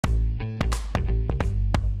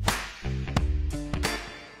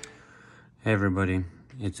Hey everybody,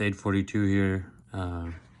 it's 8:42 here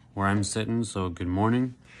where I'm sitting, so good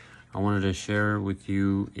morning. I wanted to share with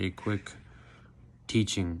you a quick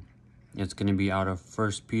teaching. It's going to be out of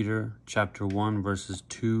 1 Peter chapter 1 verses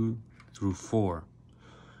 2 through 4.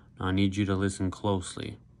 Now, I need you to listen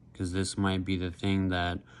closely because this might be the thing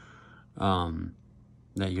that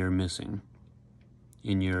you're missing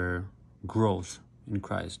in your growth in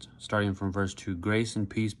Christ. Starting from verse 2, grace and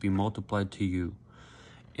peace be multiplied to you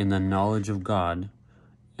in the knowledge of God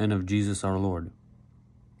and of Jesus our Lord.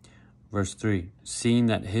 Verse 3, seeing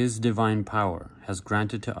that his divine power has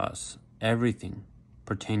granted to us everything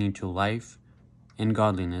pertaining to life and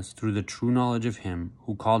godliness through the true knowledge of him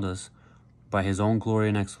who called us by his own glory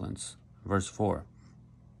and excellence. Verse 4,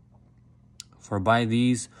 for by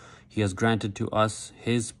these he has granted to us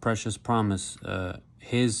his precious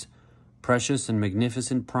and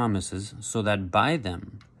magnificent promises, so that by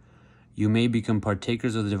them you may become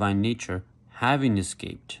partakers of the divine nature, having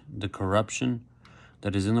escaped the corruption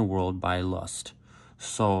that is in the world by lust.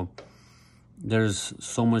 So there's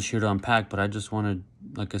so much here to unpack, but I just wanted,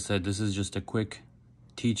 like I said, this is just a quick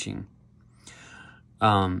teaching.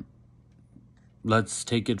 Let's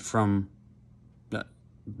take it from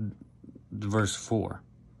verse 4.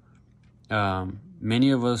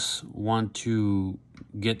 Many of us want to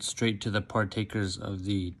get straight to the partakers of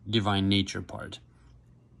the divine nature part.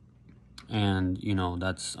 And,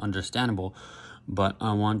 that's understandable, but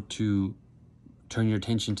I want to turn your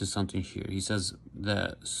attention to something here. He says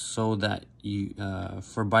that so that you,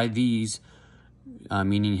 for by these,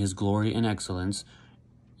 meaning his glory and excellence,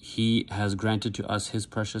 he has granted to us his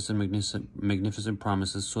precious and magnificent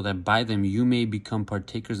promises, so that by them you may become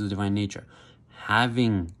partakers of the divine nature,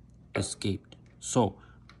 having escaped. So,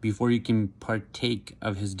 before you can partake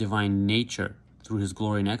of his divine nature through his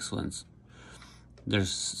glory and excellence,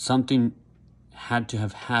 there's something had to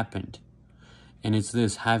have happened. And it's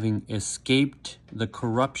this: having escaped the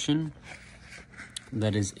corruption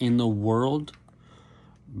that is in the world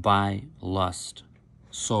by lust.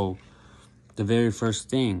 So the very first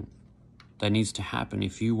thing that needs to happen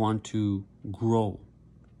if you want to grow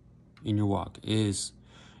in your walk is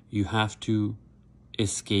you have to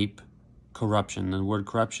escape corruption. The word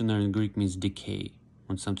corruption there in Greek means decay,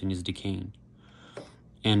 when something is decaying.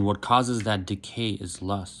 And what causes that decay is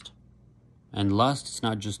lust. And lust is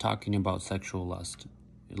not just talking about sexual lust.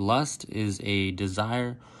 Lust is a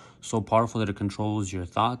desire so powerful that it controls your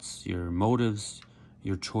thoughts, your motives,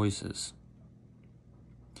 your choices.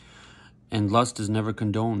 And lust is never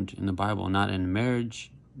condoned in the Bible, not in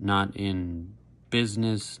marriage, not in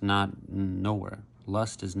business, not nowhere.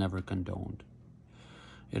 Lust is never condoned.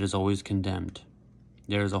 It is always condemned.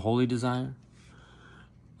 There is a holy desire,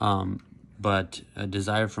 but a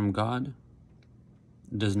desire from God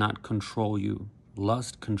does not control you.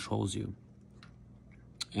 Lust controls you.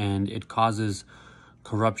 And it causes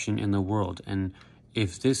corruption in the world. And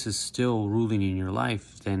if this is still ruling in your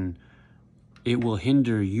life, then it will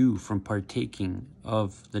hinder you from partaking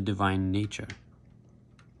of the divine nature.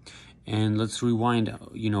 And let's rewind,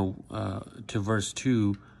 to verse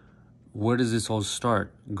 2. Where does this all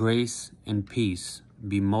start? Grace and peace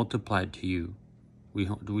be multiplied to you. We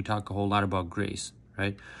talk a whole lot about grace,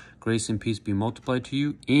 right? Grace and peace be multiplied to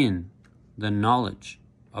you in the knowledge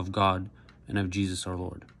of God and of Jesus our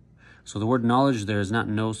Lord. So the word knowledge there is not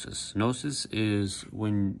gnosis. Gnosis is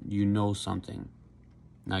when you know something.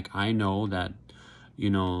 Like I know that,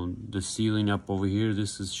 the ceiling up over here,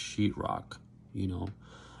 this is sheetrock.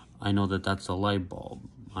 I know that that's a light bulb.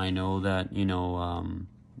 I know that,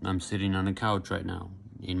 I'm sitting on a couch right now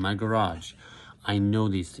in my garage. I know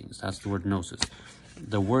these things. That's the word gnosis.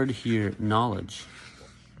 The word here, knowledge,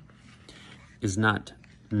 is not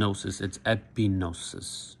gnosis, it's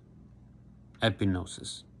epignosis.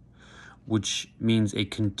 Epignosis, which means a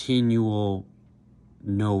continual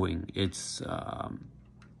knowing. It's a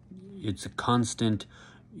constant.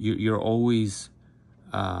 You're always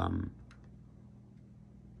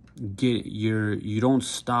you don't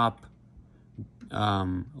stop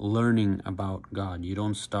learning about God. You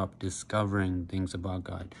don't stop discovering things about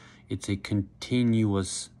God. It's a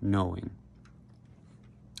continuous knowing.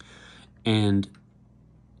 And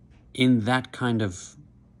in that kind of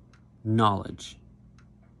knowledge,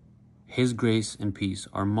 his grace and peace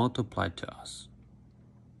are multiplied to us.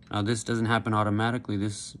 Now, this doesn't happen automatically.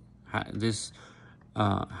 This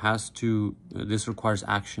requires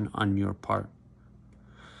action on your part.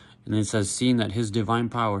 And it says, seeing that his divine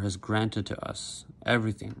power has granted to us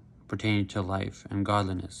everything pertaining to life and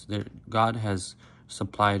godliness. God has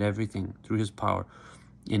supplied everything through his power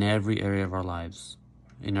in every area of our lives,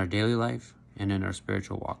 in our daily life and in our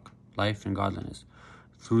spiritual walk, life and godliness,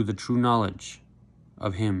 through the true knowledge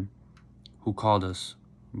of Him who called us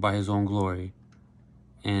by His own glory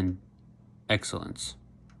and excellence.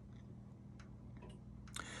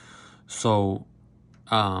 So,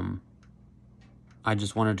 I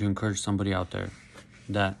just wanted to encourage somebody out there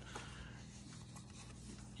that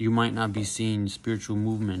you might not be seeing spiritual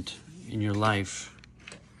movement in your life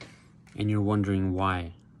and you're wondering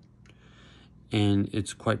why. And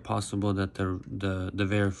it's quite possible that the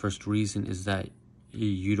very first reason is that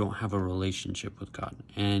you don't have a relationship with God.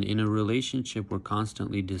 And in a relationship, we're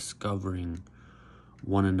constantly discovering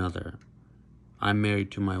one another. I'm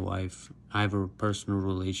married to my wife. I have a personal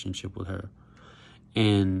relationship with her.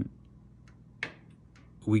 And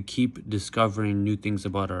we keep discovering new things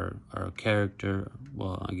about our character.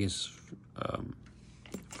 Well, I guess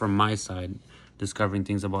from my side, discovering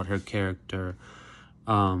things about her character,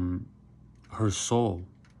 her soul.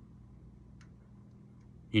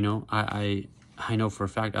 You know, I know for a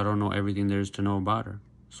fact I don't know everything there is to know about her.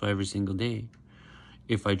 So every single day,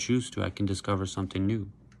 if I choose to, I can discover something new.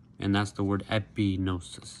 And that's the word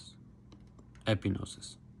epignosis.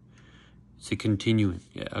 Epignosis. It's a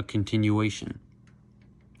continuation,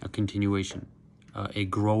 a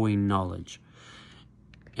growing knowledge.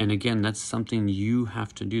 And again, that's something you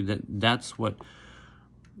have to do. That's what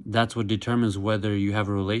determines whether you have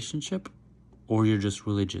a relationship or you're just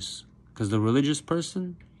religious. Because the religious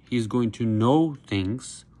person, he's going to know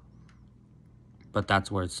things, but that's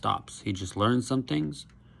where it stops. He just learns some things,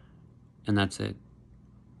 and that's it.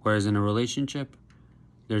 Whereas in a relationship,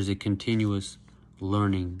 there's a continuous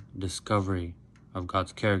learning, discovery of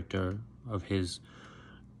God's character, of His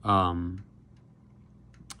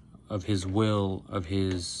will, of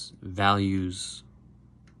His values,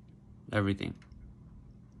 everything.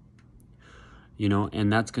 You know,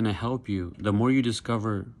 and that's going to help you. The more you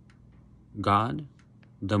discover God,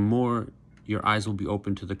 the more your eyes will be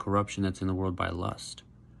open to the corruption that's in the world by lust.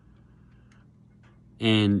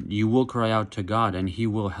 And you will cry out to God, and He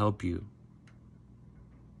will help you.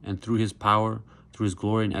 And through His power, through His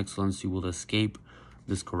glory and excellence, you will escape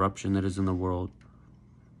this corruption that is in the world,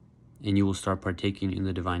 and you will start partaking in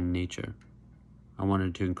the divine nature. I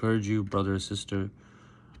wanted to encourage you, brother or sister,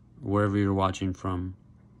 wherever you're watching from,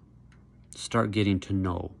 start getting to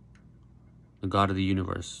know the God of the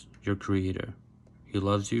universe, your Creator. He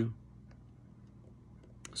loves you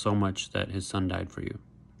so much that His Son died for you.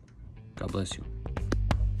 God bless you.